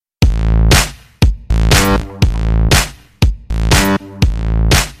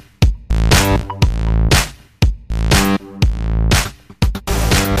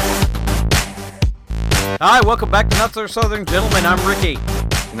Hi, welcome back to Not So Southern Gentlemen. I'm Ricky.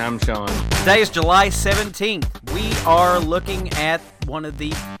 And I'm Sean. Today is July 17th. We are looking at one of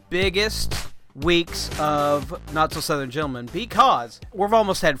the biggest weeks of Not So Southern Gentlemen because we've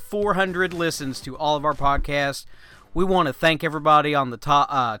almost had 400 listens to all of our podcasts. We want to thank everybody on the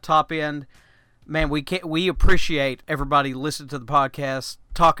top end. Man, we appreciate everybody listening to the podcast,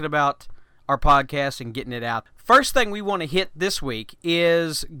 talking about our podcast and getting it out. First thing we want to hit this week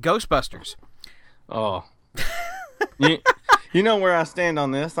is Ghostbusters. Oh, you know where I stand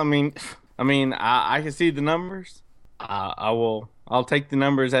on this. I mean, I can see the numbers. I'll take the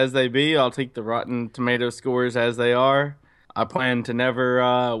numbers as they be. I'll take the Rotten Tomato scores as they are. I plan to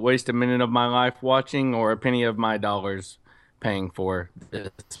never waste a minute of my life watching or a penny of my dollars paying for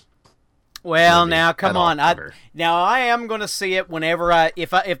this. Well, now come on. I am going to see it whenever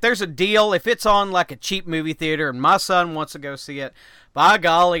if there's a deal, if it's on like a cheap movie theater and my son wants to go see it, by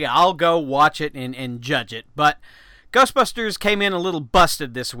golly, I'll go watch it and judge it. But Ghostbusters came in a little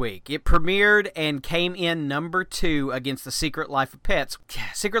busted this week. It premiered and came in number 2 against The Secret Life of Pets.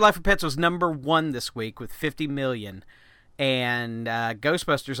 Secret Life of Pets was number 1 this week with 50 million. And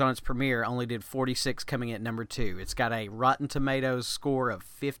Ghostbusters on its premiere only did 46, coming in at number 2. It's got a Rotten Tomatoes score of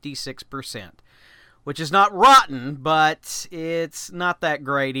 56%, which is not rotten, but it's not that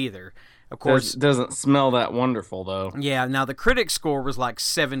great either. Of course, doesn't smell that wonderful though. Yeah. Now the critic score was like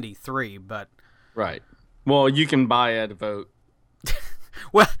 73, but right. Well, you can buy a vote.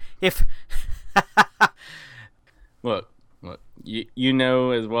 Well, if look, you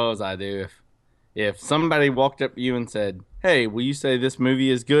know as well as I do, if somebody walked up to you and said, "Hey, will you say this movie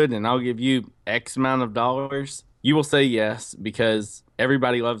is good and I'll give you X amount of dollars?" You will say yes because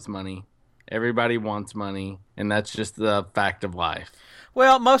everybody loves money. Everybody wants money, and that's just the fact of life.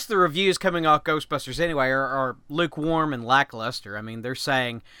 Well, most of the reviews coming off Ghostbusters anyway are lukewarm and lackluster. I mean, they're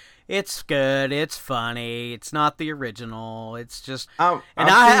saying it's good, it's funny, it's not the original, it's just... I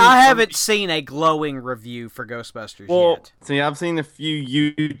haven't seen a glowing review for Ghostbusters yet. See, I've seen a few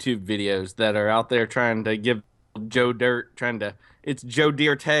YouTube videos that are out there trying to give Joe dirt, it's Joe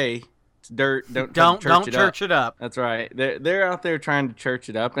Dirte. It's dirt. Don't church it up. That's right. They're out there trying to church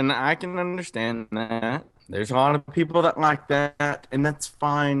it up, and I can understand that. There's a lot of people that like that, and that's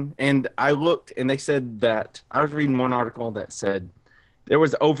fine. And I looked, and they said that I was reading one article that said there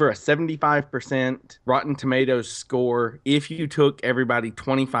was over a 75% Rotten Tomatoes score if you took everybody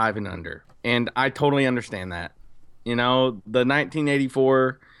 25 and under. And I totally understand that. You know, the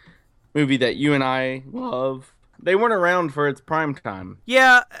 1984 movie that you and I love, they weren't around for its prime time.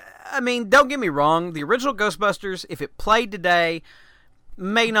 Yeah, I mean, don't get me wrong. The original Ghostbusters, if it played today,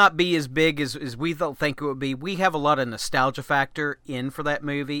 may not be as big as we think it would be. We have a lot of nostalgia factor in for that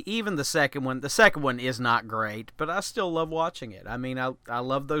movie. Even the second one. The second one is not great, but I still love watching it. I mean, I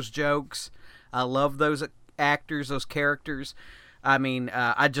love those jokes. I love those actors, those characters. I mean,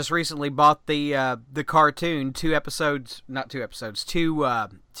 I just recently bought the cartoon, 2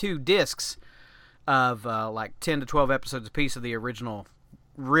 discs of like 10 to 12 episodes a piece of the original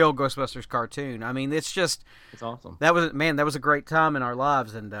real Ghostbusters cartoon. I mean, it's awesome. That was a great time in our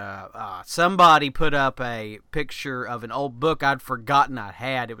lives. And somebody put up a picture of an old book I'd forgotten I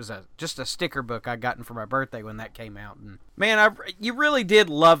had. It was just a sticker book I'd gotten for my birthday when that came out. And man, you really did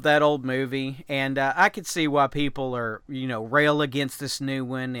love that old movie, and I could see why people are, rail against this new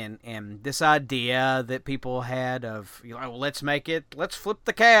one and this idea that people had of, well, let's flip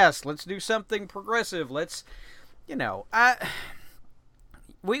the cast, let's do something progressive,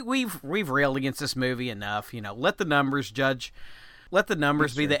 We've railed against this movie enough. Let the numbers judge. Let the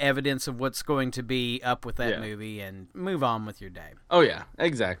numbers be the evidence of what's going to be up with that movie, and move on with your day. Oh yeah,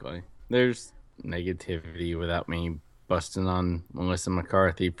 exactly. There's negativity without me busting on Melissa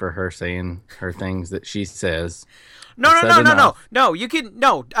McCarthy for her saying her things that she says. No. You can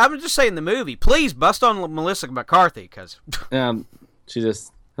no. I'm just saying the movie. Please bust on Melissa McCarthy because.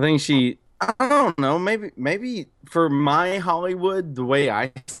 I don't know, maybe for my Hollywood, the way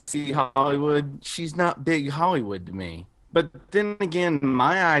I see Hollywood, she's not big Hollywood to me. But then again,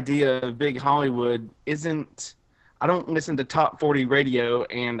 my idea of big Hollywood isn't, I don't listen to top 40 radio,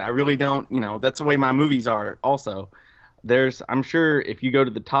 and I really don't, that's the way my movies are also. I'm sure if you go to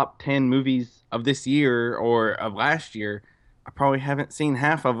the top 10 movies of this year or of last year, I probably haven't seen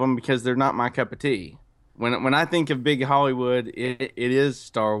half of them because they're not my cup of tea. When I think of big Hollywood, it is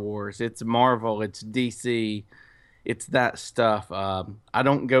Star Wars, it's Marvel, it's DC, it's that stuff. I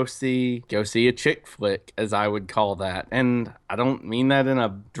don't go see a chick flick, as I would call that, and I don't mean that in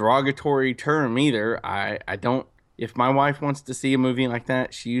a derogatory term either. I don't. If my wife wants to see a movie like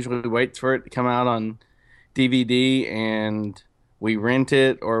that, she usually waits for it to come out on DVD and we rent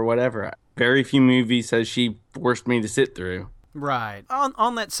it or whatever. very few movies has she forced me to sit through. Right.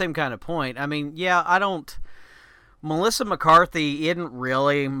 On that same kind of point, I mean, yeah, I don't... Melissa McCarthy isn't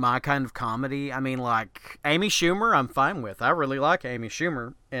really my kind of comedy. I mean, like, Amy Schumer, I'm fine with. I really like Amy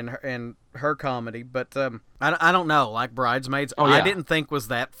Schumer and her comedy, but I don't know. Like, Bridesmaids, Oh, yeah. I didn't think was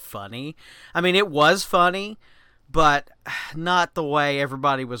that funny. I mean, it was funny, but not the way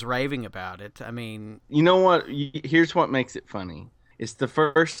everybody was raving about it. I mean... You know what? Here's what makes it funny. It's the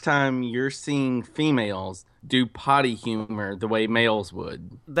first time you're seeing females do potty humor the way males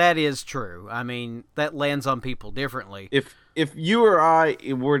would. That is true. I mean, that lands on people differently. If you or I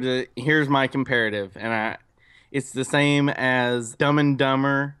were to... Here's my comparative, it's the same as Dumb and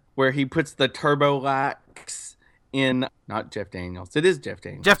Dumber, where he puts the turbo lax in... Not Jeff Daniels. It is Jeff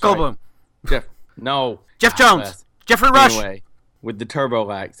Daniels. Jeff Goldblum. No. Jeff Jones. Jeffrey Rush. Anyway, with the turbo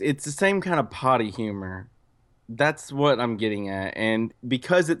lax. It's the same kind of potty humor. That's what I'm getting at. And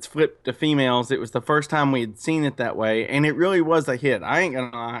because it's flipped to females, it was the first time we had seen it that way. And it really was a hit. I ain't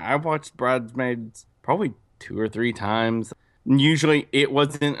gonna lie. I watched Bridesmaids probably 2 or 3 times. Usually it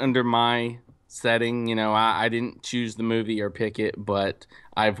wasn't under my setting. You know, I didn't choose the movie or pick it, but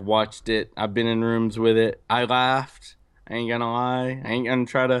I've watched it. I've been in rooms with it. I laughed. I ain't gonna lie. I ain't gonna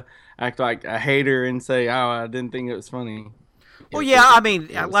try to act like a hater and say, oh, I didn't think it was funny. Well, yeah, I mean,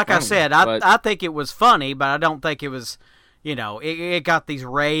 like I said, I think it was funny, but I don't think it was, you know, it got these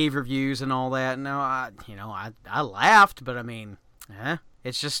rave reviews and all that. No, I laughed, but I mean,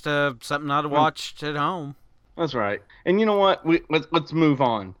 it's just something I'd watched at home. That's right. And you know what? Let's move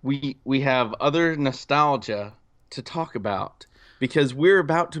on. We have other nostalgia to talk about because we're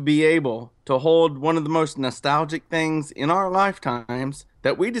about to be able to hold one of the most nostalgic things in our lifetimes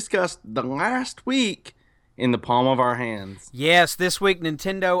that we discussed the last week in the palm of our hands. Yes, this week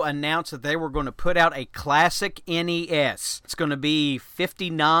Nintendo announced that they were going to put out a classic NES. It's going to be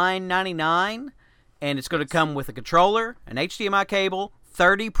 $59.99, and it's going to come with a controller, an HDMI cable,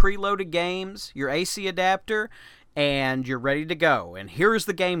 30 preloaded games, your AC adapter, and you're ready to go. And here's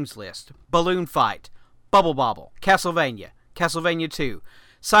the games list: Balloon Fight, Bubble Bobble, Castlevania, Castlevania 2,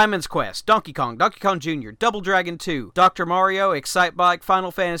 Simon's Quest, Donkey Kong Jr., Double Dragon 2, Dr. Mario, Excitebike, Final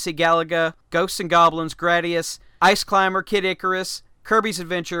Fantasy Galaga, Ghosts and Goblins, Gradius, Ice Climber, Kid Icarus, Kirby's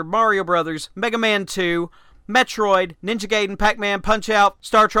Adventure, Mario Brothers, Mega Man 2, Metroid, Ninja Gaiden, Pac-Man, Punch-Out,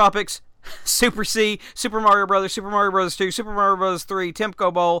 Star Tropics, Super C, Super Mario Brothers 2, Super Mario Brothers 3,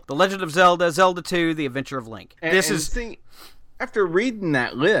 Temco Bowl, The Legend of Zelda, Zelda 2, The Adventure of Link. After reading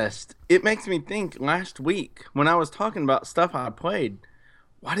that list, it makes me think last week when I was talking about stuff I played,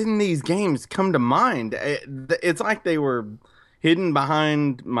 why didn't these games come to mind? It's like they were hidden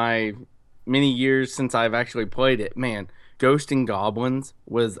behind my many years since I've actually played it. Man, Ghosts and Goblins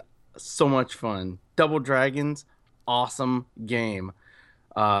was so much fun. Double Dragons, awesome game.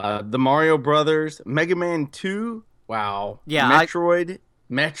 The Mario Brothers, Mega Man 2, wow. Yeah, Metroid,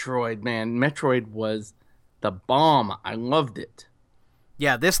 man. Metroid was the bomb. I loved it.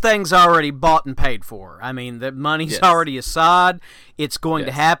 Yeah, this thing's already bought and paid for. I mean, the money's already aside. It's going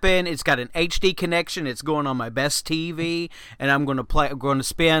to happen. It's got an HD connection. It's going on my best TV, and I'm going to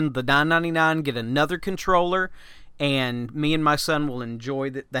spend the $9.99, get another controller, and me and my son will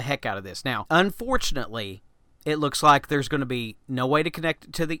enjoy the heck out of this. Now, unfortunately, it looks like there's going to be no way to connect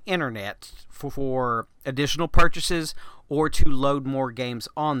it to the internet for additional purchases or to load more games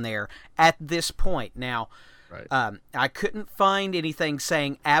on there at this point. Now, right. I couldn't find anything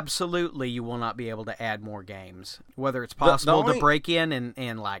saying absolutely you will not be able to add more games. Whether it's possible to break in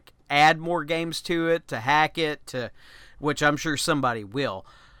and like add more games to it, to hack it, which I'm sure somebody will.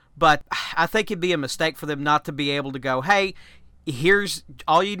 But I think it'd be a mistake for them not to be able to go, hey, here's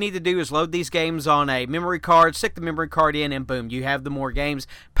all you need to do is load these games on a memory card, stick the memory card in, and boom, you have the more games.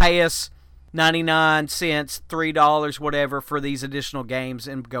 Pay us 99 cents, $3, whatever, for these additional games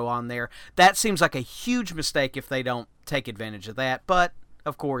and go on there. That seems like a huge mistake if they don't take advantage of that. But,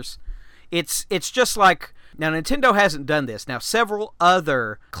 of course, it's just like... Now, Nintendo hasn't done this. Now, several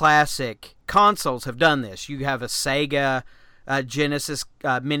other classic consoles have done this. You have a Sega Genesis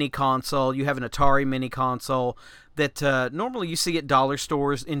mini console. You have an Atari mini console that normally you see at dollar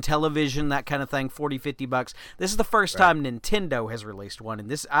stores, in television, that kind of thing, $40-$50. This is the first time Nintendo has released one,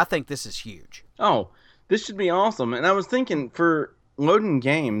 and I think this is huge. Oh, this should be awesome. And I was thinking, for loading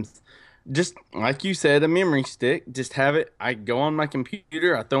games, just like you said, a memory stick, just have it. I go on my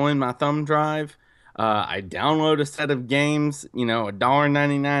computer, I throw in my thumb drive, I download a set of games,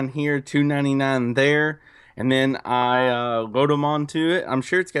 $1.99 here, $2.99 there, and then I load them onto it. I'm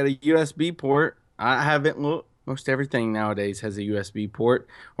sure it's got a USB port. I haven't looked. Most everything nowadays has a USB port,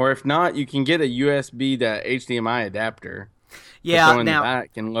 or if not, you can get a USB to HDMI adapter. Yeah, in the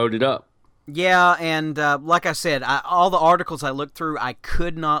back and load it up. Yeah, and like I said, all the articles I looked through, I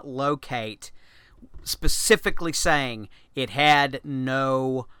could not locate specifically saying it had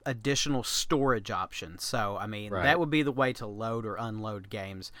no additional storage options. So, I mean, that would be the way to load or unload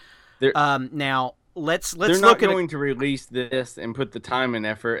games. Now, let's they're look not at going to release this and put the time and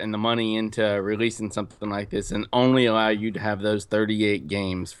effort and the money into releasing something like this and only allow you to have those 38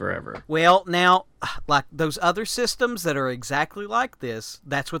 games forever. Well, now, like those other systems that are exactly like this,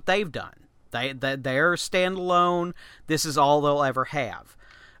 that's what they've done. They're standalone. This is all they'll ever have.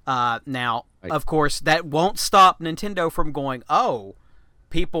 Now, of course, that won't stop Nintendo from going, oh,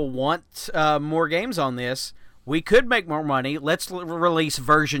 people want more games on this. We could make more money. Let's release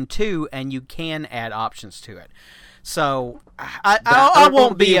version 2, and you can add options to it. So, I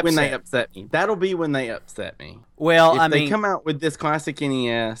won't be upset. When they upset me. That'll be when they upset me. Well, if they come out with this classic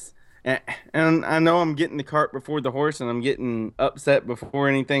NES, and I know I'm getting the cart before the horse, and I'm getting upset before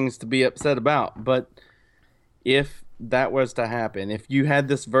anything's to be upset about, but if that was to happen, if you had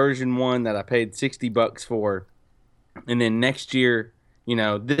this version 1 that I paid $60 for, and then next year,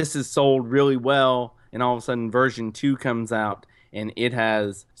 this is sold really well, and all of a sudden version 2 comes out and it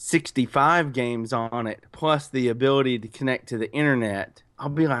has 65 games on it plus the ability to connect to the internet, I'll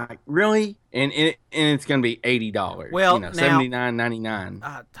be like, really? And it's going to be $80. Well,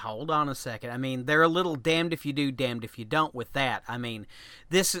 $79.99. Hold on a second. I mean, they're a little damned if you do, damned if you don't with that. I mean,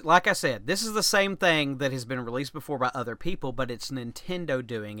 this, like I said, this is the same thing that has been released before by other people, but it's Nintendo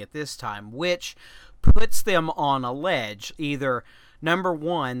doing it this time, which puts them on a ledge. Either, number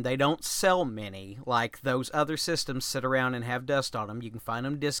one, they don't sell many, like those other systems sit around and have dust on them. You can find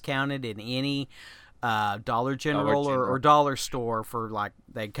them discounted in any Dollar General or dollar store for, like,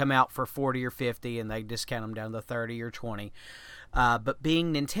 they come out for 40 or 50 and they discount them down to 30 or 20. But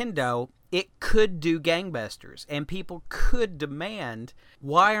being Nintendo, it could do gangbusters, and people could demand,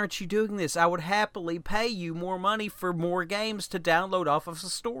 why aren't you doing this? I would happily pay you more money for more games to download off of a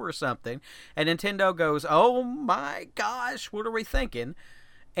store or something. And Nintendo goes, oh my gosh, what are we thinking?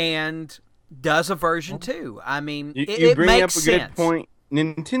 And does a version 2. I mean, it bring makes up a sense. Good point.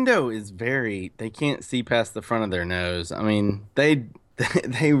 Nintendo is they can't see past the front of their nose. I mean,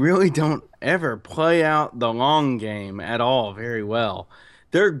 they really don't ever play out the long game at all very well.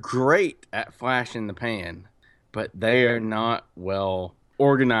 They're great at flash in the pan, but they are not well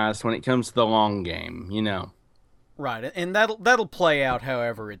organized when it comes to the long game, Right, and that'll play out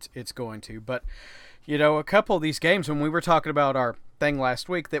however it's going to. But, a couple of these games, when we were talking about our thing last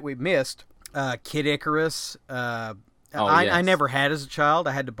week that we missed, Kid Icarus, yes. I never had as a child.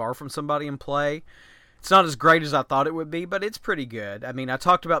 I had to borrow from somebody and play. It's not as great as I thought it would be, but it's pretty good. I mean, I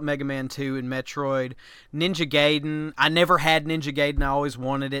talked about Mega Man 2 and Metroid. Ninja Gaiden, I never had Ninja Gaiden. I always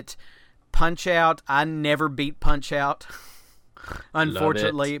wanted it. Punch-Out, I never beat Punch-Out,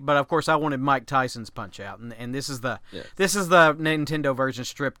 unfortunately. But, of course, I wanted Mike Tyson's Punch-Out, and this is the Nintendo version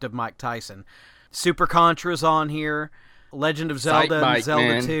stripped of Mike Tyson. Super Contra's on here. Legend of Zelda and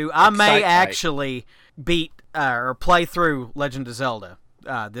Zelda 2. I may actually beat or play through Legend of Zelda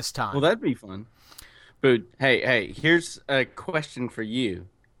this time. Well, that'd be fun. But hey, here's a question for you.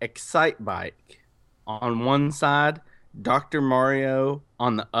 Excite Bike on one side, Dr. Mario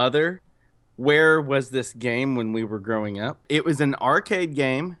on the other. Where was this game when we were growing up? It was an arcade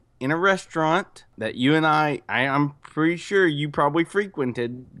game in a restaurant that you and I'm pretty sure you probably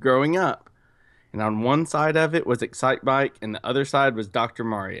frequented growing up. And on one side of it was Excite Bike, and the other side was Dr.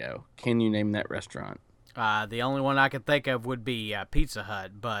 Mario. Can you name that restaurant? The only one I could think of would be Pizza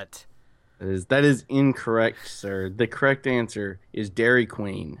Hut, but... That is incorrect, sir. The correct answer is Dairy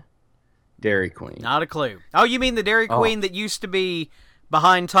Queen. Dairy Queen. Not a clue. Oh, you mean the Dairy Queen that used to be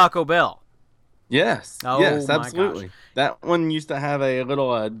behind Taco Bell? Yes. Oh, yes, my absolutely. gosh. That one used to have a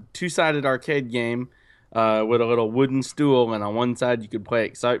little two-sided arcade game with a little wooden stool, and on one side you could play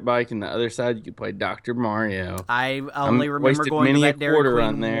Excite Bike, and the other side you could play Dr. Mario. I only remember going to that Dairy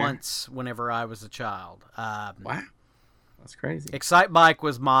Queen once whenever I was a child. Wow. That's crazy. Excite Bike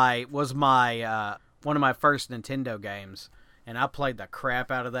was my one of my first Nintendo games, and I played the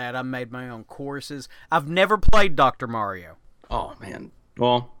crap out of that. I made my own courses. I've never played Dr. Mario. Oh man.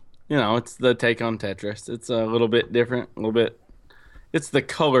 Well, it's the take on Tetris. It's a little bit different, it's the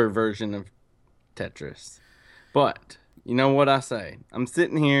color version of Tetris. But you know what I say? I'm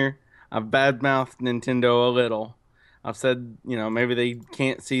sitting here, I've badmouthed Nintendo a little. I've said, maybe they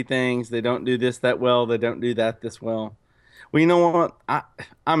can't see things, they don't do this that well, they don't do that this well. Well, you know what?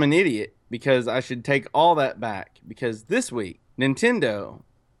 I'm an idiot because I should take all that back, because this week Nintendo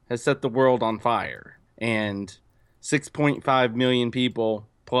has set the world on fire, and 6.5 million people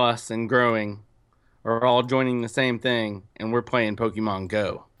plus and growing are all joining the same thing, and we're playing Pokemon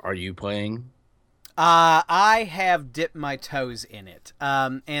Go. Are you playing? I have dipped my toes in it.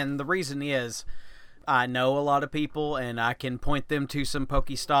 And the reason is I know a lot of people and I can point them to some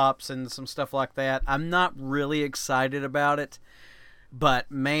Pokestops and some stuff like that. I'm not really excited about it,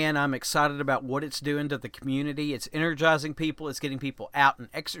 but man, I'm excited about what it's doing to the community. It's energizing people. It's getting people out and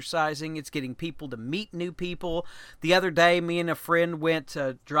exercising. It's getting people to meet new people. The other day, me and a friend went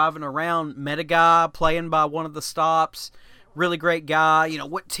driving around, met a guy playing by one of the stops. Really great guy.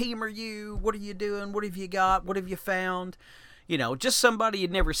 What team are you? What are you doing? What have you got? What have you found? Just somebody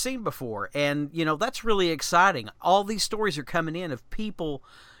you'd never seen before. And, that's really exciting. All these stories are coming in of people,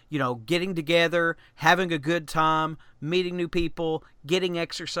 getting together, having a good time, meeting new people, getting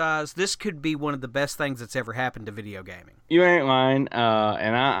exercise. This could be one of the best things that's ever happened to video gaming. You ain't lying.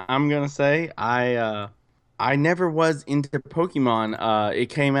 And I'm gonna say I never was into Pokemon. It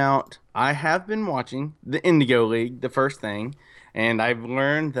came out. I have been watching the Indigo League, the first thing, and I've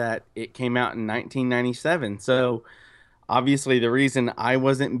learned that it came out in 1997. So obviously, the reason I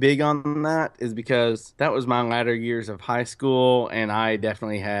wasn't big on that is because that was my latter years of high school, and I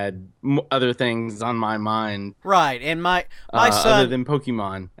definitely had other things on my mind. Right, and my son, other than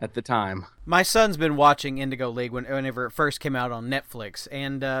Pokemon at the time. My son's been watching Indigo League whenever it first came out on Netflix,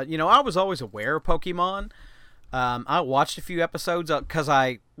 and I was always aware of Pokemon. I watched a few episodes because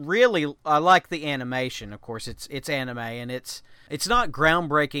I like the animation. Of course, it's anime, and it's not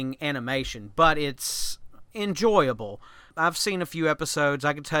groundbreaking animation, but it's enjoyable. I've seen a few episodes.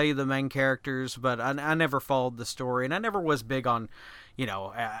 I can tell you the main characters, but I never followed the story, and I never was big on,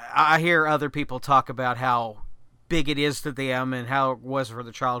 I hear other people talk about how big it is to them and how it was for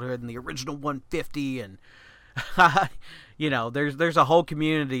the childhood and the original 150, and, there's a whole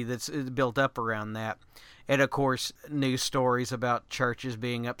community that's built up around that. And, of course, news stories about churches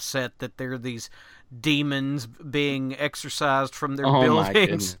being upset that there are these demons being exorcised from their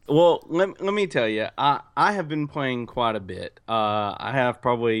buildings. Well, let me tell you, I have been playing quite a bit. I've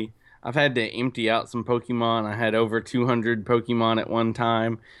had to empty out some Pokemon. I had over 200 Pokemon at one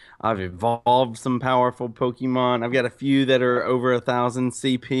time. I've evolved some powerful Pokemon. I've got a few that are over 1,000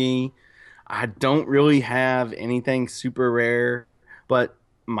 CP. I don't really have anything super rare, but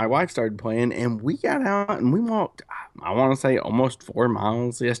my wife started playing, and we got out and we walked, I want to say, almost 4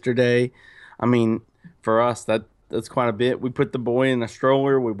 miles yesterday. I mean, for us, that's quite a bit. We put the boy in a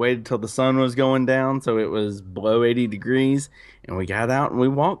stroller. We waited till the sun was going down, so it was below 80 degrees, and we got out and we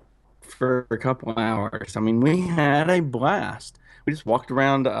walked for a couple hours. I mean, we had a blast. We just walked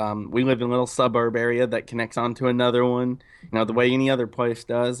around. We live in a little suburb area that connects onto another one, the way any other place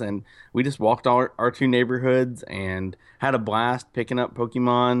does. And we just walked our 2 neighborhoods and had a blast picking up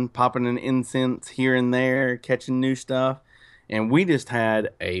Pokemon, popping an incense here and there, catching new stuff. And we just had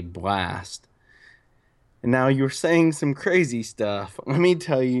a blast. And now you're saying some crazy stuff. Let me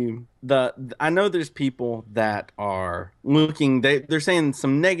tell you, I know there's people that are looking, they're saying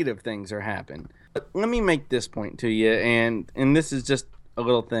some negative are happening. But let me make this point to you, and this is just a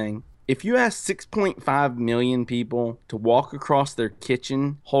little thing. If you ask 6.5 million people to walk across their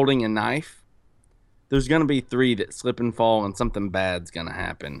kitchen holding a knife, there's going to be 3 that slip and fall, and something bad's going to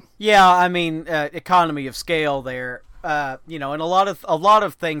happen. Yeah, I mean, economy of scale there. And a lot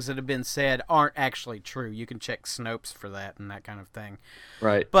of things that have been said aren't actually true. You can check Snopes for that and that kind of thing.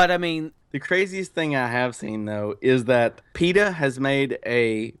 Right. But I mean, the craziest thing I have seen though is that PETA has made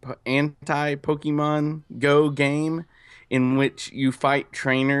a anti-Pokemon Go game in which you fight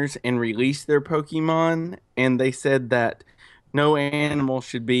trainers and release their Pokemon, and they said that no animal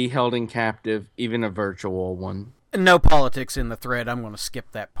should be held in captive, even a virtual one. No politics in the thread. I'm going to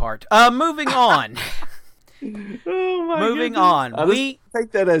skip that part. Moving on. Oh my Moving goodness. on. We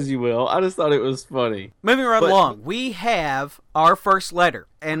take that as you will. I just thought it was funny. Moving right along. We have our first letter,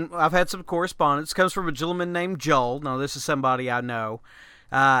 and I've had some correspondence. It comes from a gentleman named Joel. Now, this is somebody I know.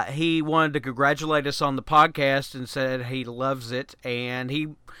 He wanted to congratulate us on the podcast and said he loves it, and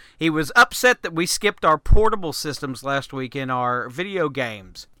he was upset that we skipped our portable systems last week in our video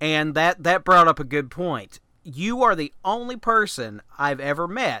games, and that brought up a good point. You are the only person I've ever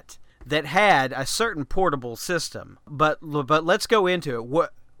met that had a certain portable system, but let's go into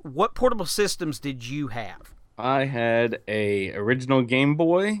it. What portable systems did you have? I had a original Game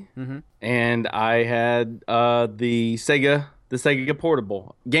Boy, and I had the Sega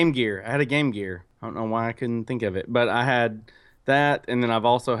portable Game Gear. I had a Game Gear. I don't know why I couldn't think of it, but I had that, and then I've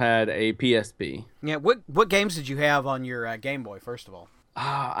also had a PSP. Yeah, what games did you have on your Game Boy, first of all?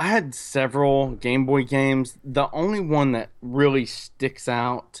 I had several Game Boy games. The only one that really sticks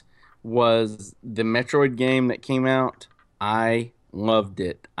out was the Metroid game that came out. I loved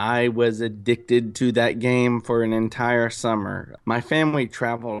it. I was addicted to that game for an entire summer. My family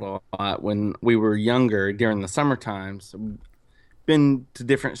traveled a lot when we were younger during the summer times. Been to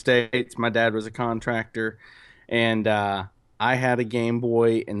different states. My dad was a contractor, and I had a Game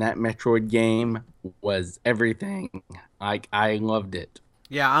Boy, and that Metroid game was everything. I loved it.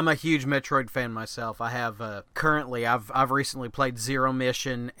 Yeah, I'm a huge Metroid fan myself. I have currently I've recently played Zero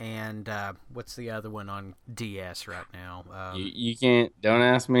Mission and what's the other one on DS right now? You don't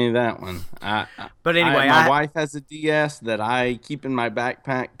ask me that one. But anyway, my wife has a DS that I keep in my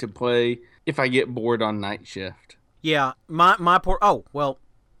backpack to play if I get bored on night shift. Yeah, oh, well,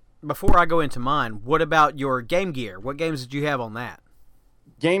 before I go into mine, what about your Game Gear? What games did you have on that?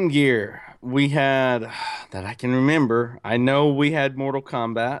 Game Gear, we had, that I can remember, I know we had Mortal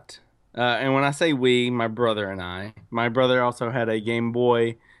Kombat. And when I say we, my brother and I. My brother also had a Game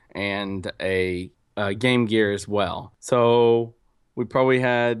Boy and a Game Gear as well. So we probably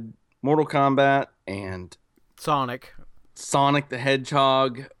had Mortal Kombat and Sonic the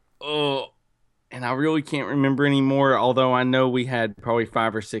Hedgehog. Oh, and I really can't remember anymore, although I know we had probably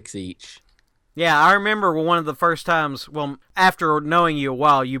 5 or 6 each. Yeah, I remember one of the first times, well, after knowing you a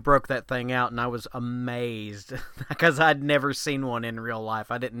while, you broke that thing out, and I was amazed, because I'd never seen one in real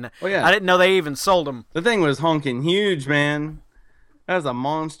life. I didn't know they even sold them. The thing was honking huge, man. That was a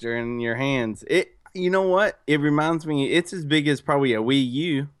monster in your hands. You know what? It reminds me, it's as big as probably a Wii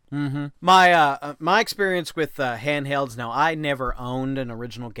U. Mm-hmm. My experience with handhelds. Now, I never owned an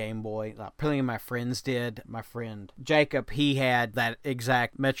original Game Boy. Plenty of my friends did. My friend Jacob, he had that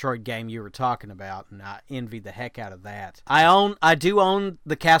exact Metroid game you were talking about, and I envied the heck out of that. I do own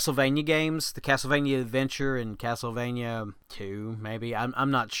the Castlevania games, the Castlevania Adventure and Castlevania 2, maybe.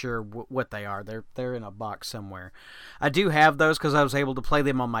 I'm not sure what they are. They're in a box somewhere. I do have those because I was able to play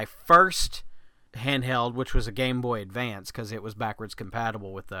them on my first handheld, which was a Game Boy Advance, because it was backwards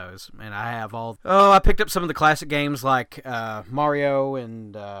compatible with those. And I have I picked up some of the classic games like Mario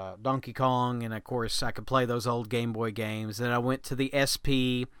and Donkey Kong, and of course I could play those old Game Boy games. Then I went to the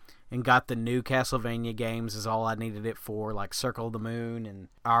SP and got the new Castlevania games, is all I needed it for, like Circle of the Moon and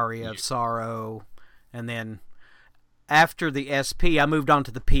Aria of Sorrow. And then after the SP, I moved on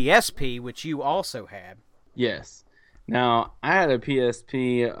to the PSP, which you also had. Yes. Now, I had a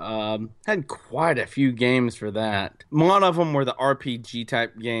PSP, had quite a few games for that. A lot of them were the RPG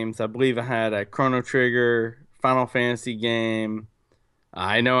type games. I believe I had a Chrono Trigger, Final Fantasy game.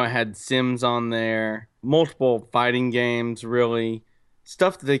 I know I had Sims on there. Multiple fighting games, really.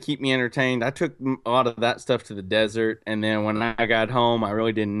 Stuff that keep me entertained. I took a lot of that stuff to the desert, and then when I got home, I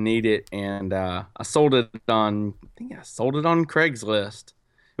really didn't need it, and I sold it on Craigslist.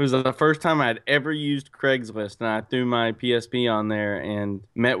 It was the first time I'd ever used Craigslist, and I threw my PSP on there and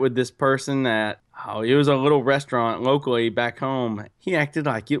met with this person it was a little restaurant locally back home. He acted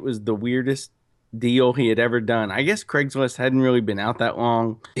like it was the weirdest deal he had ever done. I guess Craigslist hadn't really been out that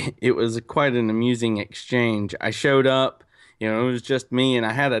long. It was quite an amusing exchange. I showed up, it was just me, and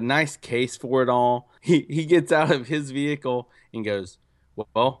I had a nice case for it all. He gets out of his vehicle and goes,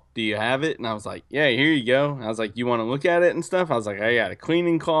 "Well, do you have it?" And I was like, "Yeah, here you go." I was like, "You want to look at it and stuff?" I was like, "I got a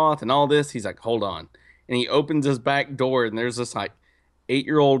cleaning cloth and all this." He's like, "Hold on." And he opens his back door, and there's this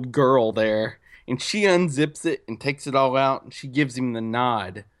 8-year-old girl there, and she unzips it and takes it all out, and she gives him the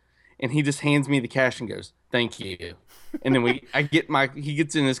nod. And he just hands me the cash and goes, "Thank you." And then he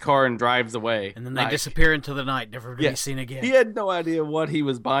gets in his car and drives away. And then they disappear into the night, never to be seen again. He had no idea what he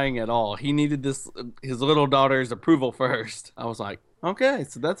was buying at all. He needed his little daughter's approval first. I was like, okay,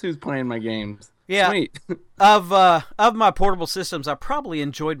 so that's who's playing my games. Yeah. Sweet. Of my portable systems, I probably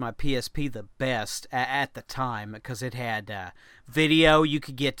enjoyed my PSP the best at the time, because it had video. You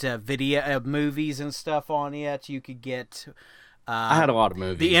could get video movies and stuff on it. You could get... I had a lot of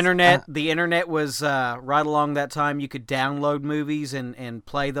movies. The internet was right along that time. You could download movies and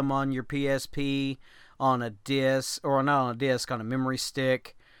play them on your PSP on a disc, or not on a disc, on a memory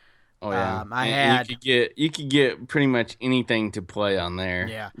stick. Oh yeah, you could get pretty much anything to play on there.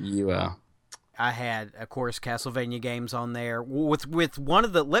 Yeah, I had, of course, Castlevania games on there. With one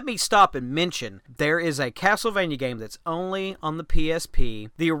of the, let me stop and mention, there is a Castlevania game that's only on the PSP.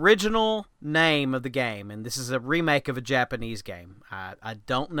 The original name of the game, and this is a remake of a Japanese game. I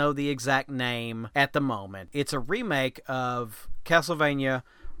don't know the exact name at the moment. It's a remake of Castlevania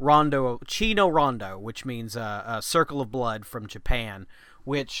Chino Rondo, which means a Circle of Blood from Japan,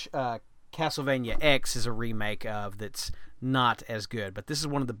 which Castlevania X is a remake of that's not as good, but this is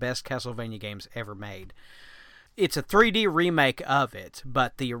one of the best Castlevania games ever made. It's a 3D remake of it,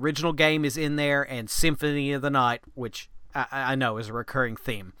 but the original game is in there, and Symphony of the Night, which I know is a recurring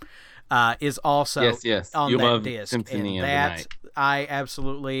theme. is also yes. on You that love disc. Symphony And of the that, Night. I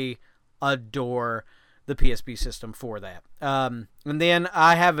absolutely adore the PSP system for that. And then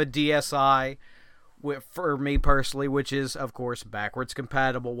I have a DSi for me personally, which is, of course, backwards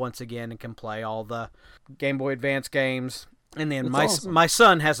compatible once again and can play all the Game Boy Advance games. And then my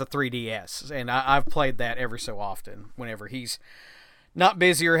son has a 3DS, and I've played that every so often whenever he's not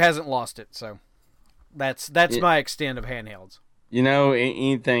busy or hasn't lost it. So that's my extent of handhelds.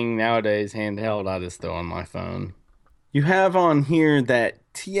 Anything nowadays handheld, I just throw on my phone. You have on here that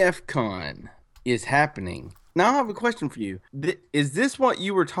TFCon is happening. Now I have a question for you. Is this what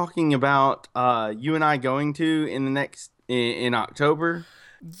you were talking about? You and I going to in October?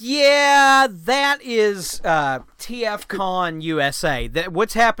 Yeah, that is TFCon USA.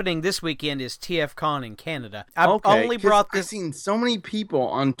 What's happening this weekend is TFCon in Canada. I've seen so many people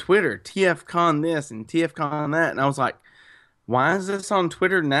on Twitter, TFCon this and TFCon that, and I was like, why is this on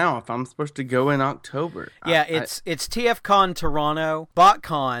Twitter now if I'm supposed to go in October? Yeah, it's TFCon Toronto.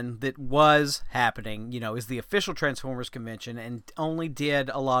 BotCon that was happening, is the official Transformers convention and only did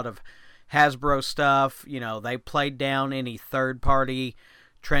a lot of Hasbro stuff. They played down any third-party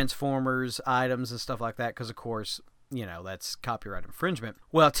Transformers items and stuff like that because, of course, that's copyright infringement.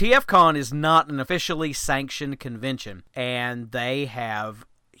 Well, TFCon is not an officially sanctioned convention, and they have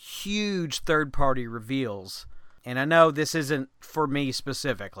huge third-party reveals. And I know this isn't for me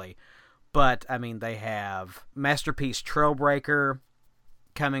specifically, but, they have Masterpiece Trailbreaker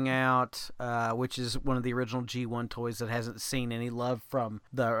coming out, which is one of the original G1 toys that hasn't seen any love from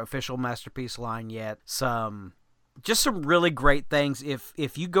the official Masterpiece line yet. Just some really great things.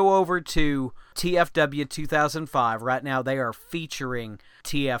 If you go over to TFW 2005, right now they are featuring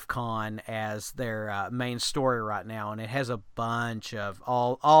TFCon as their main story right now, and it has a bunch of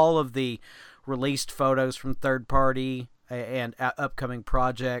all of the released photos from third party and upcoming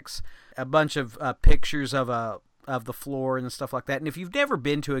projects, a bunch of pictures of the floor and stuff like that. And if you've never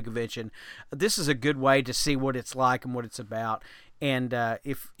been to a convention, this is a good way to see what it's like and what it's about. And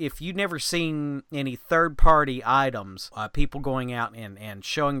if you've never seen any third-party items, people going out and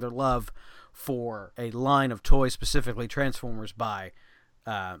showing their love for a line of toys, specifically Transformers, by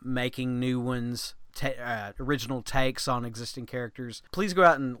making new ones, original takes on existing characters, please go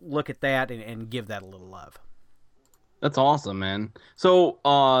out and look at that and give that a little love. That's awesome, man. So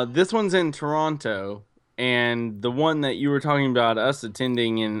this one's in Toronto, and the one that you were talking about us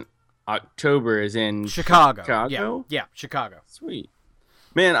attending in October is in Chicago. Chicago? Yeah, Chicago. Sweet.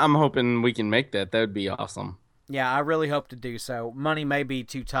 Man, I'm hoping we can make that. That would be awesome. Yeah, I really hope to do so. Money may be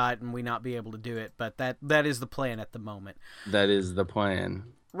too tight and we not be able to do it, but that is the plan at the moment. That is the plan.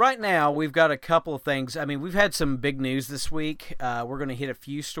 Right now, we've got a couple of things. We've had some big news this week. We're going to hit a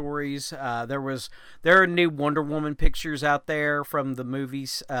few stories. There are new Wonder Woman pictures out there from the movie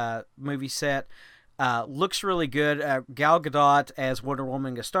set. Looks really good. Gal Gadot as Wonder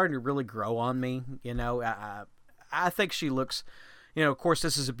Woman is starting to really grow on me. I think she looks, of course,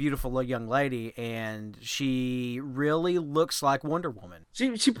 this is a beautiful young lady, and she really looks like Wonder Woman.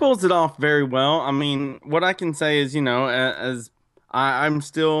 She pulls it off very well. What I can say is, as I'm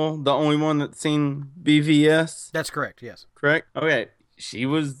still the only one that's seen BVS. That's correct, yes. Correct? Okay. She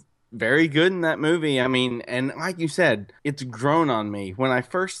was very good in that movie. And like you said, it's grown on me. When I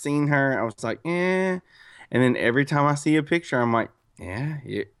first seen her, I was like, eh. And then every time I see a picture, I'm like, yeah,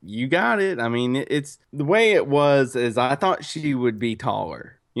 you got it. It's the way it was is I thought she would be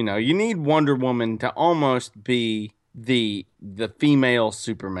taller. You need Wonder Woman to almost be the female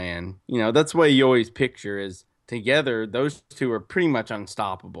Superman. That's the way you always picture is together. Those two are pretty much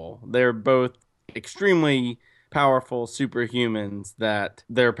unstoppable. They're both extremely powerful superhumans that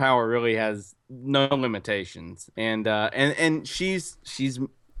their power really has no limitations. And she's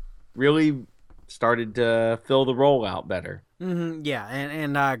really started to fill the role out better. Mm-hmm, yeah,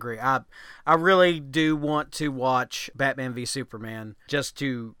 and I agree. I really do want to watch Batman v Superman just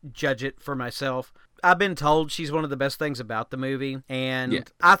to judge it for myself. I've been told she's one of the best things about the movie, and yeah.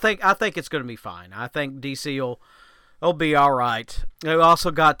 I think it's going to be fine. I think DC will be all right. We also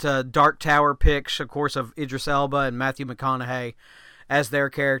got Dark Tower pics, of course, of Idris Elba and Matthew McConaughey as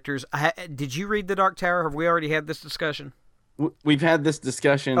their characters. Did you read The Dark Tower? Have we already had this discussion? We've had this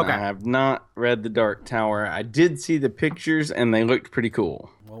discussion. Okay. I have not read The Dark Tower. I did see the pictures, and they looked pretty cool.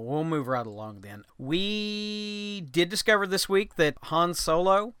 Well, we'll move right along then. We did discover this week that Han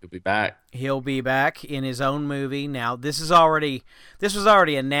Solo... He'll be back. He'll be back in his own movie. Now, this was already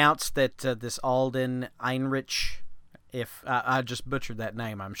announced that this Alden Ehrenreich, if I just butchered that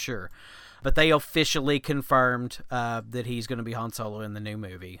name, I'm sure, But they officially confirmed that he's going to be Han Solo in the new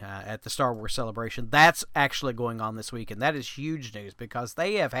movie at the Star Wars Celebration. That's actually going on this week, and that is huge news because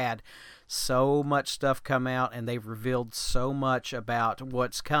they have had so much stuff come out, and they've revealed so much about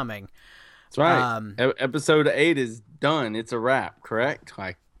what's coming. That's right. Episode 8 is done. It's a wrap, correct?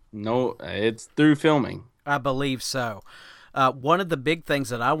 Like, no, it's through filming. I believe so. One of the big things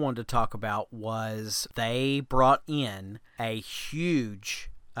that I wanted to talk about was they brought in a huge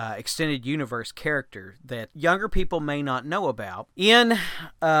extended universe character that younger people may not know about. In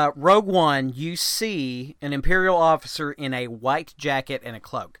Rogue One, you see an Imperial officer in a white jacket and a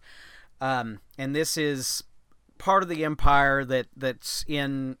cloak. And this is part of the Empire that's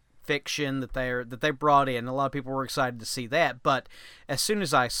in fiction that they brought in. A lot of people were excited to see that, but as soon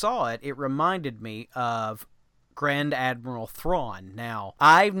as I saw it, it reminded me of Grand Admiral Thrawn. Now,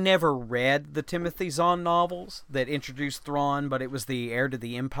 I've never read the Timothy Zahn novels that introduced Thrawn, but it was the Heir to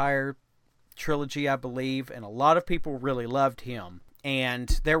the Empire trilogy, I believe, and a lot of people really loved him.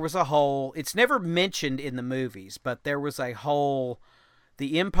 And there was a whole, it's never mentioned in the movies, but there was a whole,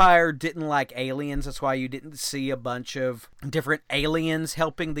 the Empire didn't like aliens. That's why you didn't see a bunch of different aliens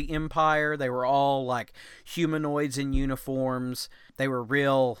helping the Empire. They were all like humanoids in uniforms. They were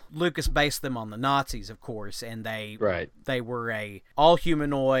real. Lucas based them on the Nazis, of course, and they were a all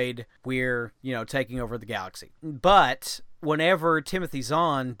humanoid. We're taking over the galaxy. But whenever Timothy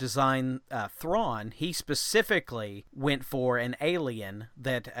Zahn designed Thrawn, he specifically went for an alien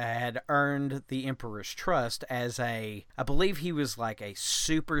that had earned the Emperor's trust as I believe he was like a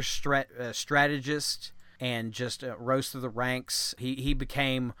super strategist and just rose through the ranks. He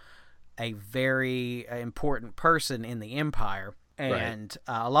became a very important person in the Empire. And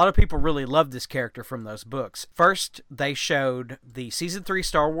a lot of people really loved this character from those books. First, they showed the Season 3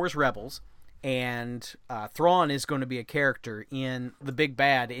 Star Wars Rebels, and Thrawn is going to be a character in the big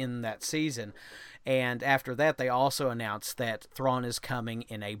bad in that season. And after that, they also announced that Thrawn is coming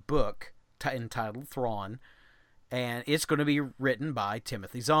in a book entitled Thrawn, and it's going to be written by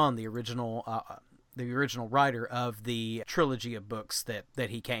Timothy Zahn, the original writer of the trilogy of books that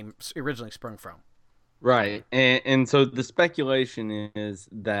he originally sprung from. Right, and so the speculation is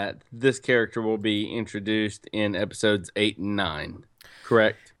that this character will be introduced in episodes 8 and 9,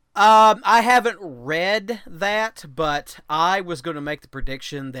 correct? I haven't read that, but I was going to make the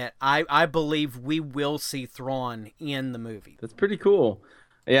prediction that I believe we will see Thrawn in the movie. That's pretty cool.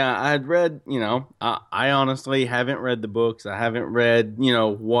 Yeah, I had read, I honestly haven't read the books. I haven't read,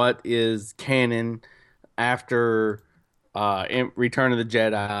 what is canon after Return of the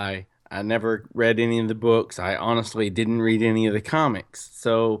Jedi. I never read any of the books. I honestly didn't read any of the comics.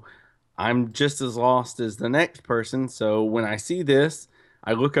 So I'm just as lost as the next person. So when I see this,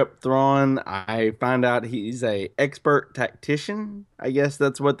 I look up Thrawn. I find out he's a expert tactician. I guess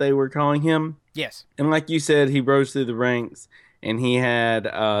that's what they were calling him. Yes. And like you said, he rose through the ranks, and he had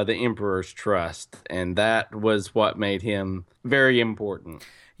the Emperor's trust. And that was what made him very important.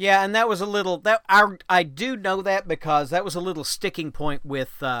 Yeah, and that was a little... I do know that because that was a little sticking point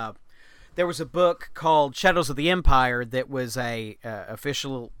with... there was a book called Shadows of the Empire that was a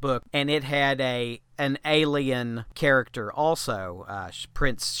official book, and it had an alien character also,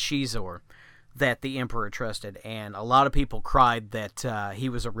 Prince Shizor, that the Emperor trusted, and a lot of people cried that he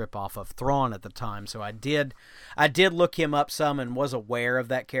was a ripoff of Thrawn at the time. So I did look him up some and was aware of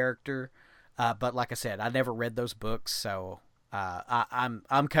that character, but like I said, I never read those books, so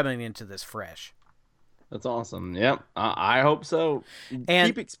I'm coming into this fresh. That's awesome. Yep. I hope so. And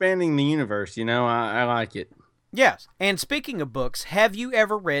keep expanding the universe, I like it. Yes. And speaking of books, have you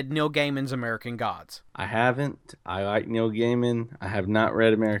ever read Neil Gaiman's American Gods? I haven't. I like Neil Gaiman. I have not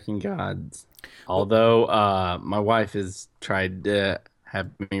read American Gods. Although my wife has tried to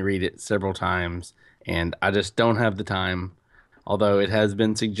have me read it several times, and I just don't have the time, although it has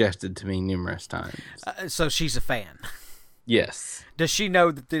been suggested to me numerous times. So she's a fan. Yes. Does she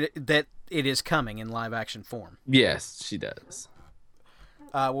know that it is coming in live action form? Yes, she does.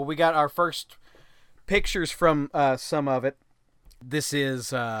 Well, we got our first pictures from some of it. This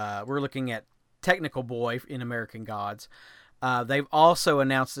is, we're looking at Technical Boy in American Gods. They've also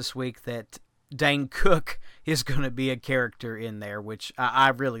announced this week that Dane Cook is going to be a character in there, which I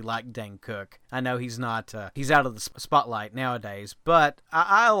really like Dane Cook. I know he's not, he's out of the spotlight nowadays, but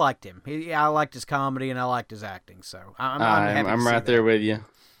I liked him. I liked his comedy and I liked his acting, so I'm happy to see right that. there with you.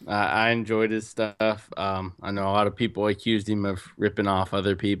 I enjoyed his stuff. I know a lot of people accused him of ripping off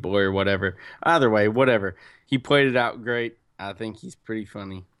other people or whatever. Either way, whatever. He played it out great. I think he's pretty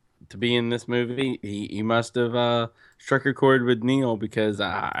funny. To be in this movie, he must have struck a chord with Neil, because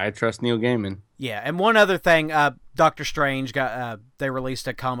I trust Neil Gaiman. Yeah, and one other thing, Doctor Strange they released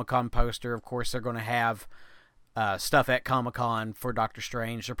a Comic-Con poster. Of course, they're going to have stuff at Comic-Con for Doctor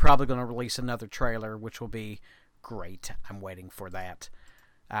Strange. They're probably going to release another trailer, which will be great. I'm waiting for that.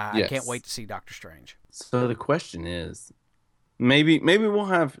 Yes. I can't wait to see Doctor Strange. So the question is, maybe we'll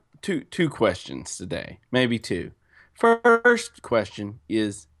have two questions today. Maybe two. First question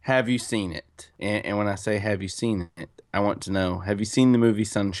is, have you seen it? And when I say have you seen it, I want to know, have you seen the movie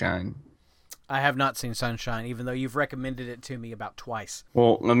Sunshine? I have not seen Sunshine, even though you've recommended it to me about twice.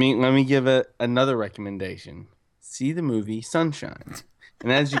 Well, let me give another recommendation. See the movie Sunshine.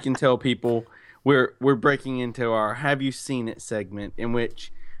 And as you can tell, people, we're breaking into our Have You Seen It segment, in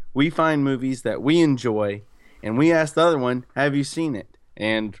which we find movies that we enjoy, and we ask the other one, have you seen it?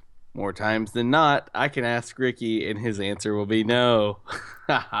 And more times than not, I can ask Ricky, and his answer will be no.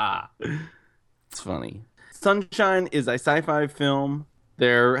 It's funny. Sunshine is a sci-fi film.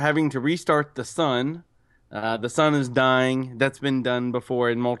 They're having to restart the sun. The sun is dying. That's been done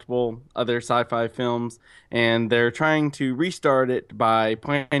before in multiple other sci-fi films. And they're trying to restart it by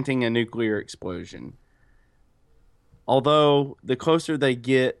planting a nuclear explosion. Although the closer they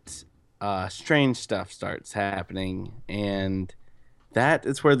get, strange stuff starts happening. And that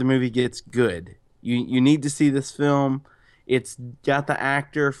is where the movie gets good. You need to see this film. It's got the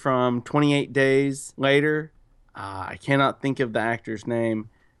actor from 28 Days Later. I cannot think of the actor's name.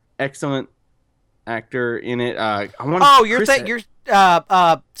 Excellent actor in it. You're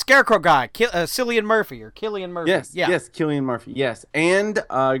Scarecrow guy, Cillian Murphy or Killian Murphy. Yes, Cillian Murphy. Yes, and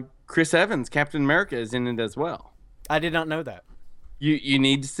Chris Evans, Captain America, is in it as well. I did not know that. You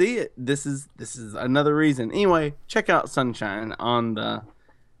need to see it. This is another reason. Anyway, check out Sunshine on the.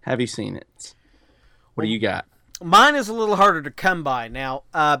 Have you seen it? What do you got? Mine is a little harder to come by now.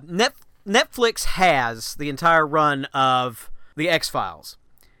 Netflix has the entire run of the X-Files.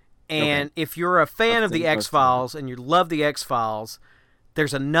 And if you're a fan of the X-Files and you love the X-Files,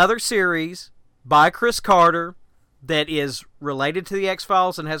 there's another series by Chris Carter that is related to the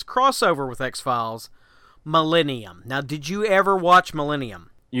X-Files and has crossover with X-Files, Millennium. Now, did you ever watch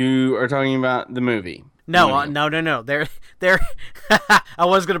Millennium? You are talking about the movie. No. There. I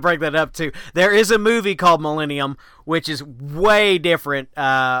was going to break that up too. There is a movie called Millennium, which is way different.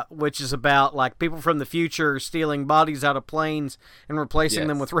 Which is about like people from the future stealing bodies out of planes and replacing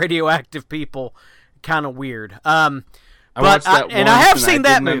them with radioactive people. Kind of weird. I watched that once, and I have seen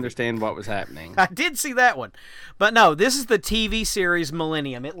that movie. I didn't understand what was happening. I did see that one, but no, this is the TV series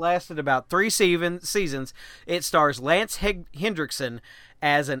Millennium. It lasted about 3 seasons. It stars Lance Hendrickson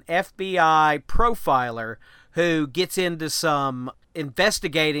as an FBI profiler who gets into some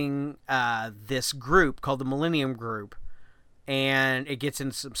investigating this group called the Millennium Group, and it gets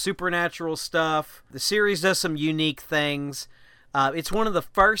into some supernatural stuff. The series does some unique things. It's one of the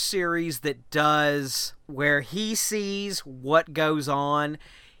first series that does where he sees what goes on.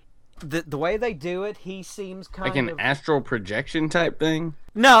 The way they do it, he seems kind of... Like an astral projection type thing?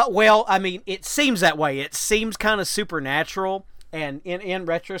 No, well, I mean, it seems that way. It seems kind of supernatural. And in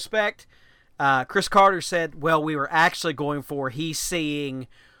retrospect, Chris Carter said, well, we were actually going for he's seeing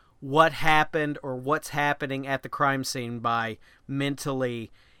what happened or what's happening at the crime scene by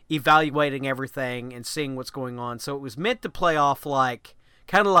mentally evaluating everything and seeing what's going on. So it was meant to play off like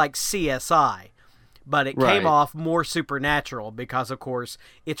kind of like CSI, but it came off more supernatural because, of course,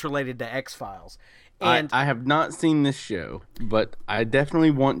 it's related to X-Files. And I have not seen this show, but I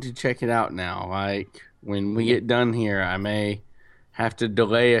definitely want to check it out now. Like, when we get done here, I may have to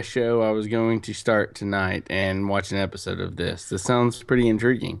delay a show I was going to start tonight and watch an episode of this. This sounds pretty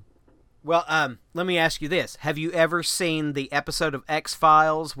intriguing. Well, let me ask you this. Have you ever seen the episode of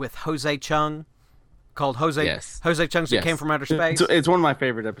X-Files with Jose Chung called Jose Chung That Came from Outer Space? It's one of my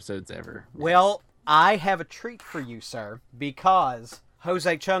favorite episodes ever. Well, I have a treat for you, sir, because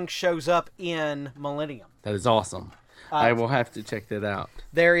Jose Chung shows up in Millennium. That is awesome. I will have to check that out.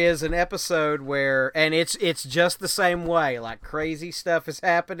 There is an episode where, and it's just the same way, like crazy stuff is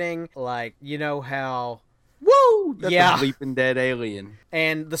happening, like, you know how... Woo! That's a leaping dead alien.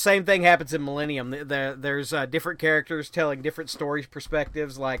 And the same thing happens in Millennium. There's different characters telling different stories,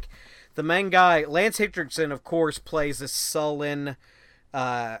 perspectives, like the main guy, Lance Hendrickson, of course, plays this sullen,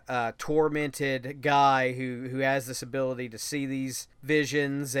 tormented guy who has this ability to see these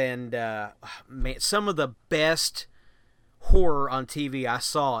visions, and man, some of the best horror on TV I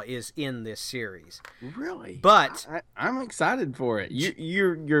saw is in this series. Really? But I'm excited for it.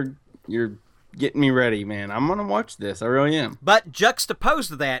 You're getting me ready, man. I'm gonna watch this. I really am. But juxtaposed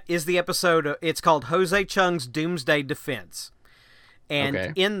to that is the episode. It's called Jose Chung's Doomsday Defense,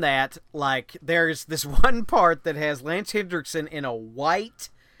 and in that, like, there's this one part that has Lance Hendrickson in a white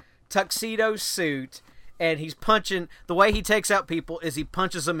tuxedo suit, and he's punching. The way he takes out people is he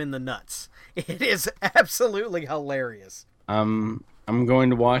punches them in the nuts. It is absolutely hilarious. I'm going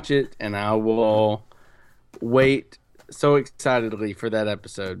to watch it, and I will wait so excitedly for that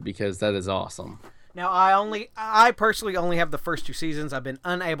episode because that is awesome. Now, I personally only have the first 2 seasons. I've been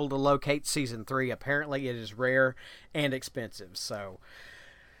unable to locate season 3. Apparently, it is rare and expensive. So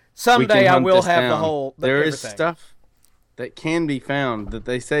someday I will have the whole. There is stuff that can be found that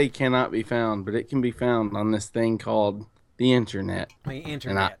they say cannot be found, but it can be found on this thing called the internet. The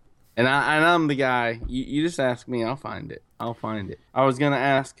internet. And I'm the guy. You just ask me, I'll find it. I was gonna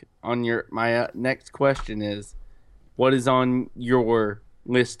ask on my next question is, what is on your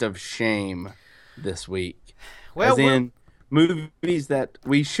list of shame this week? Well, as in movies that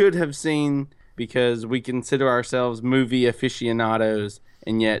we should have seen because we consider ourselves movie aficionados,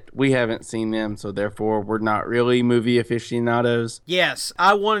 and yet we haven't seen them, so therefore we're not really movie aficionados. Yes,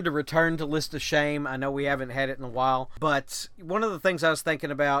 I wanted to return to List of Shame. I know we haven't had it in a while, but one of the things I was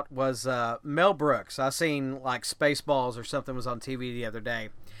thinking about was Mel Brooks. I seen like Spaceballs or something was on TV the other day,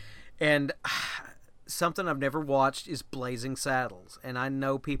 and something I've never watched is Blazing Saddles, and I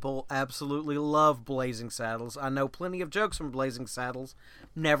know people absolutely love Blazing Saddles. I know plenty of jokes from Blazing Saddles.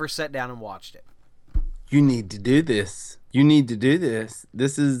 Never sat down and watched it. You need to do this.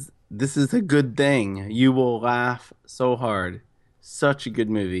 This is a good thing. You will laugh so hard. Such a good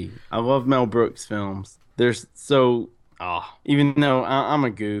movie. I love Mel Brooks films. Even though I'm a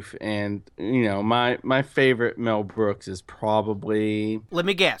goof, and my favorite Mel Brooks is probably. Let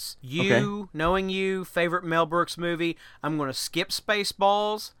me guess. Knowing you, favorite Mel Brooks movie. I'm going to skip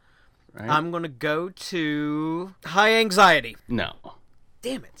Spaceballs. Right. I'm going to go to High Anxiety. No.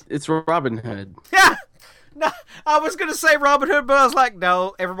 Damn it. It's Robin Hood. Yeah. No, I was going to say Robin Hood, but I was like,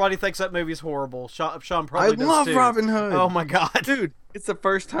 no, everybody thinks that movie's horrible. Sean probably does too. I love Robin Hood. Oh, my God. Dude, it's the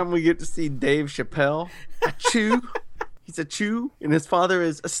first time we get to see Dave Chappelle. A chew. He's a chew, and his father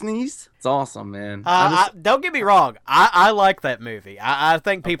is a sneeze. It's awesome, man. Don't get me wrong. I like that movie. I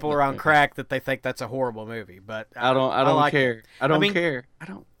think people are on crack that they think that's a horrible movie, but I don't care. I don't care.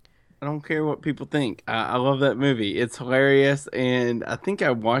 I don't care what people think. I love that movie. It's hilarious, and I think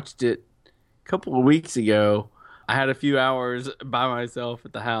I watched it a couple of weeks ago. I had a few hours by myself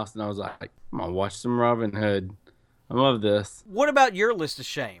at the house, and I was like, I'm going to watch some Robin Hood. I love this. What about your list of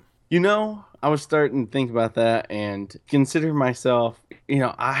shame? I was starting to think about that and consider myself,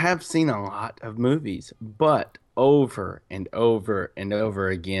 I have seen a lot of movies, but over and over and over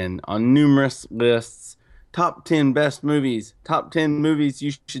again on numerous lists, top 10 best movies, top 10 movies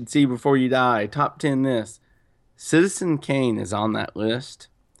you should see before you die, top 10 this. Citizen Kane is on that list,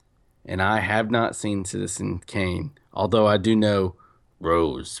 and I have not seen Citizen Kane, although I do know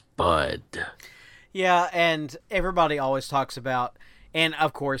Rosebud. Yeah, and everybody always talks about, and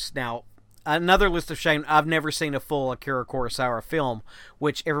of course now, another list of shame, I've never seen a full Akira Kurosawa film,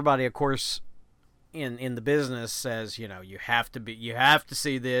 which everybody, of course, in the business says, you have to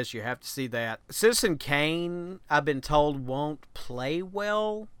see this, you have to see that. Citizen Kane, I've been told, won't play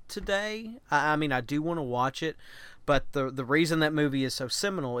well today. I mean, I do want to watch it, but the reason that movie is so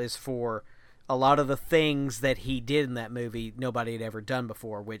seminal is for a lot of the things that he did in that movie nobody had ever done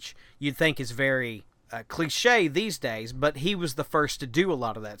before, which you'd think is very cliche these days, but he was the first to do a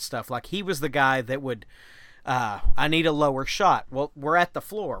lot of that stuff. Like, he was the guy that would, I need a lower shot. Well, we're at the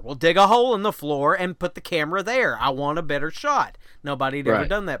floor. We'll dig a hole in the floor and put the camera there. I want a better shot. Nobody had ever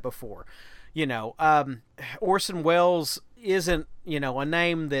done that before. Orson Welles isn't, a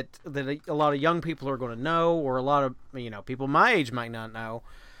name that a lot of young people are going to know, or a lot of, people my age might not know,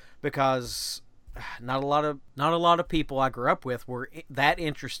 because not a lot of people I grew up with were that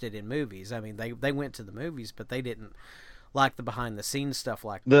interested in movies. I mean, they went to the movies, but they didn't like the behind the scenes stuff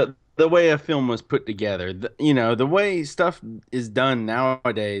like that. The way a film was put together, the way stuff is done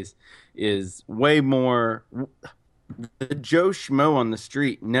nowadays is way more. The Joe Schmo on the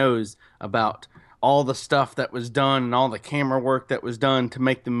street knows about all the stuff that was done and all the camera work that was done to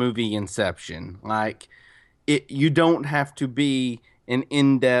make the movie Inception. Like, you don't have to be an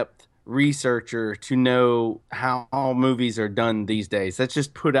in-depth researcher to know how all movies are done these days. That's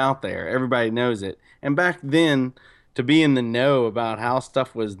just put out there. Everybody knows it. And back then, to be in the know about how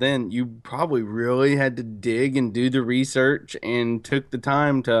stuff was then, you probably really had to dig and do the research and took the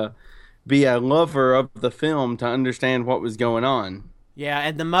time to be a lover of the film to understand what was going on. Yeah,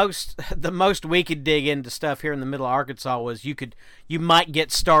 and the most we could dig into stuff here in the middle of Arkansas was you might get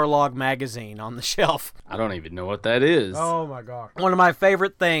Starlog magazine on the shelf. I don't even know what that is. Oh my God. One of my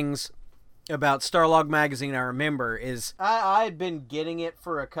favorite things about Starlog magazine I remember is I had been getting it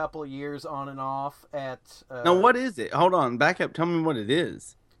for a couple of years on and off at Now what is it? Hold on, back up, tell me what it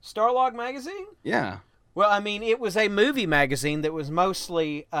is. Starlog magazine? Yeah. Well, I mean, it was a movie magazine that was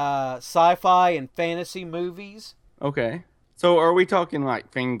mostly sci-fi and fantasy movies. Okay. So are we talking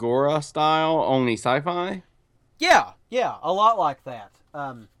like Fangora style, only sci-fi? Yeah, a lot like that.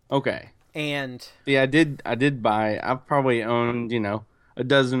 Okay. And yeah, I did buy. I've probably owned, a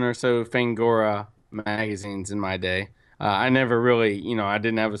dozen or so Fangora magazines in my day. I never really, I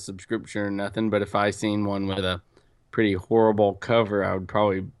didn't have a subscription or nothing, but if I seen one with a pretty horrible cover, I would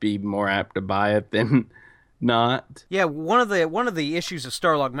probably be more apt to buy it than not. yeah, one of the issues of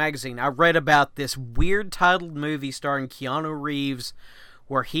Starlog magazine, I read about this weird titled movie starring Keanu Reeves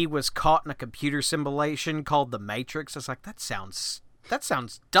where he was caught in a computer simulation called The Matrix. I was like, that sounds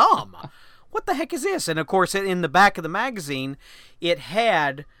dumb. What the heck is this? And of course, in the back of the magazine, it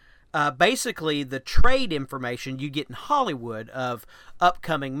had basically the trade information you get in Hollywood of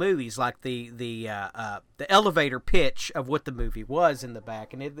upcoming movies, like the elevator pitch of what the movie was in the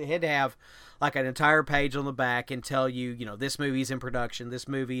back, and it had to have like an entire page on the back and tell you, this movie's in production, this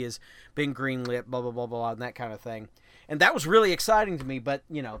movie has been greenlit, blah blah blah blah, and that kind of thing. And that was really exciting to me, but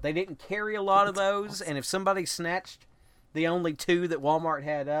they didn't carry a lot of those, and if somebody snatched the only 2 that Walmart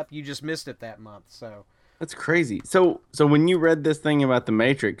had up, you just missed it that month. So That's crazy. So when you read this thing about the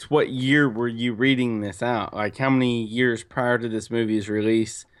Matrix, what year were you reading this out? Like how many years prior to this movie's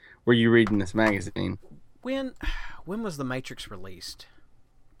release were you reading this magazine? when was the Matrix released?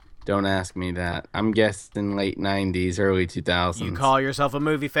 Don't ask me that. I'm guessing late 90s, early 2000s. You call yourself a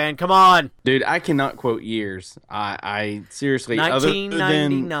movie fan? Come on. Dude, I cannot quote years. I seriously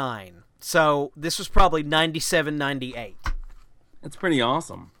 1999. So this was probably 97, 98. That's pretty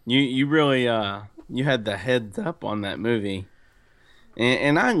awesome. You really you had the heads up on that movie.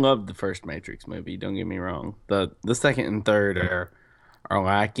 And I loved the first Matrix movie, don't get me wrong. The second and third are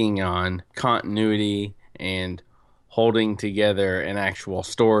lacking on continuity and holding together an actual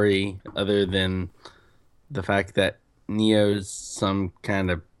story other than the fact that Neo's some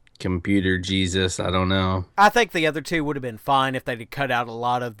kind of computer Jesus. I don't know. I think the other 2 would have been fine if they'd cut out a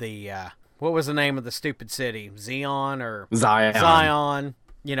lot of the what was the name of the stupid city? Zion or Zion.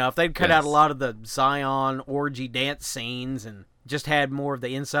 If they'd cut out a lot of the Zion orgy dance scenes and just had more of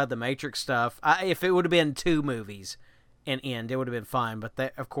the inside the Matrix stuff, if it would have been 2 movies and end, it would have been fine.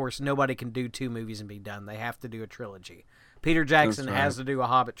 But of course, nobody can do 2 movies and be done. They have to do a trilogy. Peter Jackson has to do a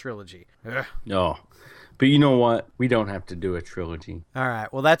Hobbit trilogy. Ugh. No. But you know what? We don't have to do a trilogy. All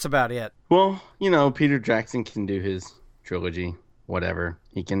right. Well, that's about it. Well, Peter Jackson can do his trilogy. Whatever.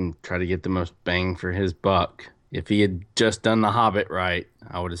 He can try to get the most bang for his buck. If he had just done The Hobbit right,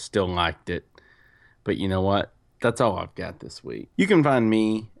 I would have still liked it. But you know what? That's all I've got this week. You can find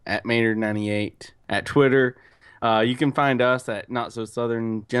me at Maynard98 at Twitter. You can find us at Not So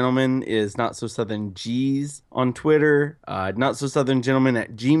Southern Gentlemen is Not So Southern G's on Twitter. Not So Southern Gentlemen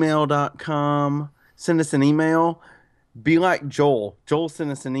at gmail.com. Send us an email. Be like Joel. Joel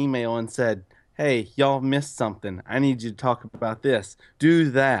sent us an email and said, hey, y'all missed something. I need you to talk about this. Do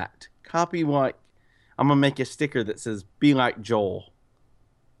that. Copy what. I'm going to make a sticker that says, be like Joel.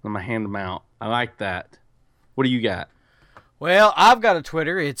 I'm going to hand them out. I like that. What do you got? Well, I've got a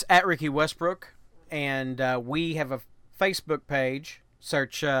Twitter. It's at Ricky Westbrook. And we have a Facebook page.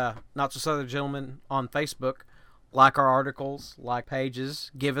 Search Not So Southern Gentlemen on Facebook. Like our articles, like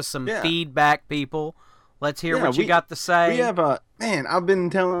pages. Give us some feedback, people. Let's hear what you got to say. We have I've been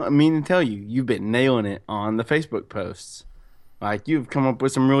meaning to tell you, you've been nailing it on the Facebook posts. Like, you've come up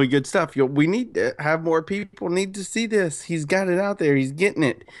with some really good stuff. We need to have more people need to see this. He's got it out there. He's getting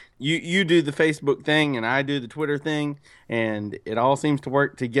it. You do the Facebook thing, and I do the Twitter thing, and it all seems to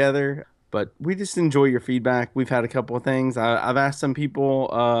work together. But we just enjoy your feedback. We've had a couple of things. I've asked some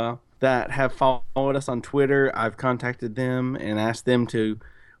people that have followed us on Twitter. I've contacted them and asked them to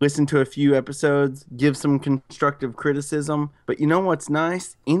listen to a few episodes, give some constructive criticism. But you know what's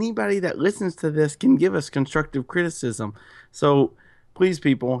nice? Anybody that listens to this can give us constructive criticism. So please,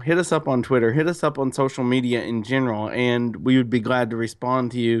 people, hit us up on Twitter. Hit us up on social media in general, and we would be glad to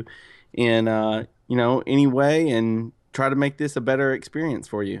respond to you in any way and try to make this a better experience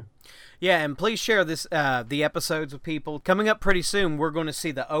for you. Yeah, and please share the episodes with people. Coming up pretty soon, we're going to see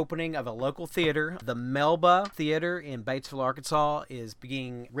the opening of a local theater. The Melba Theater in Batesville, Arkansas is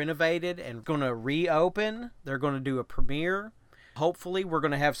being renovated and going to reopen. They're going to do a premiere. Hopefully, we're going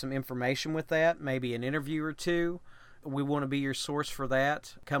to have some information with that, maybe an interview or two. We want to be your source for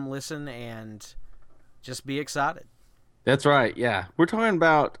that. Come listen and just be excited. That's right, yeah. We're talking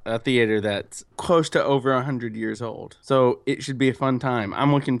about a theater that's close to over 100 years old. So it should be a fun time.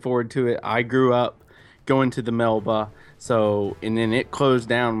 I'm looking forward to it. I grew up going to the Melba. And then it closed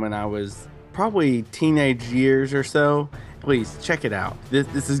down when I was probably teenage years or so. please check it out.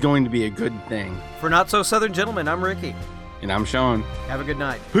 This is going to be a good thing. For Not So Southern Gentlemen, I'm Ricky. And I'm Sean. Have a good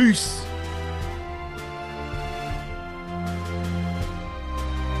night. Peace.